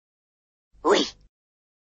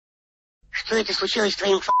что это случилось с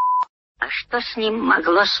твоим А что с ним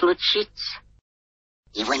могло случиться?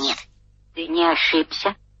 Его нет. Ты не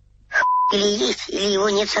ошибся? Или есть, или его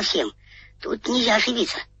нет совсем. Тут нельзя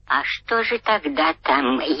ошибиться. А что же тогда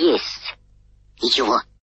там есть? Ничего.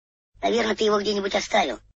 Наверное, ты его где-нибудь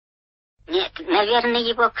оставил. Нет, наверное,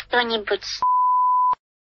 его кто-нибудь...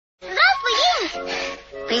 Здравствуй,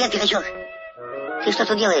 Винни! Привет, Пятачок. Ты что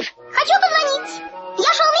тут делаешь? Хочу позвонить.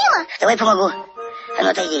 Я шел мимо. Давай помогу. А ну,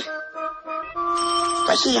 отойди.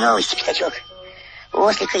 Плохие новости, Пятачок. У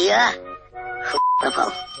ослика я пропал.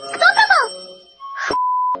 Кто пропал?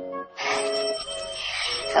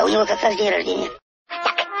 А у него как раз день рождения.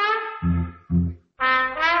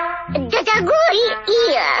 Дорогой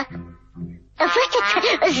Иа, в этот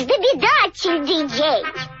знаменательный день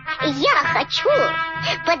я хочу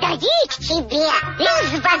подарить тебе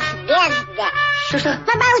безвозмездно. Что?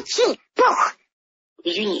 Помолчи, Пух.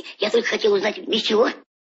 Извини, я только хотел узнать, без чего?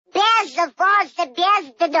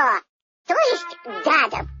 Безвозмездно. То есть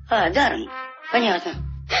даром. А, даром. Понятно.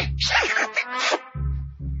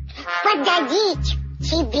 Подарить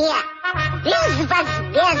тебе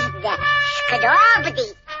безвозмездно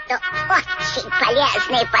скромный, но очень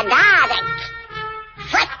полезный подарок.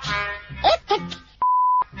 Вот этот.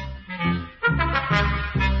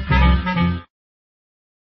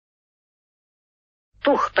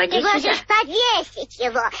 Пух, поди Ты сюда. можешь повесить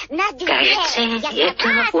его на дверь. Кажется,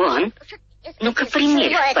 это он. Ну-ка,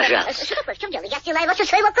 примерь, пожалуйста. Что такое? В чем дело? Я сняла его со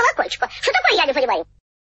своего колокольчика. Что такое, я не понимаю?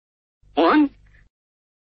 Он?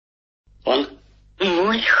 Он?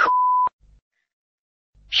 Мой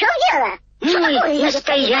В чем дело? Что мой такое? Я не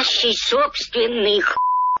настоящий собственный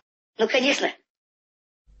Ну, конечно.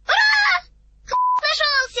 Ура!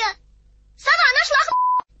 Нашелся! Сама нашла.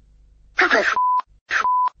 Какой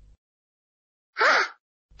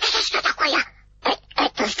Это что такое?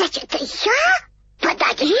 Это значит, я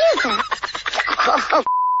подарила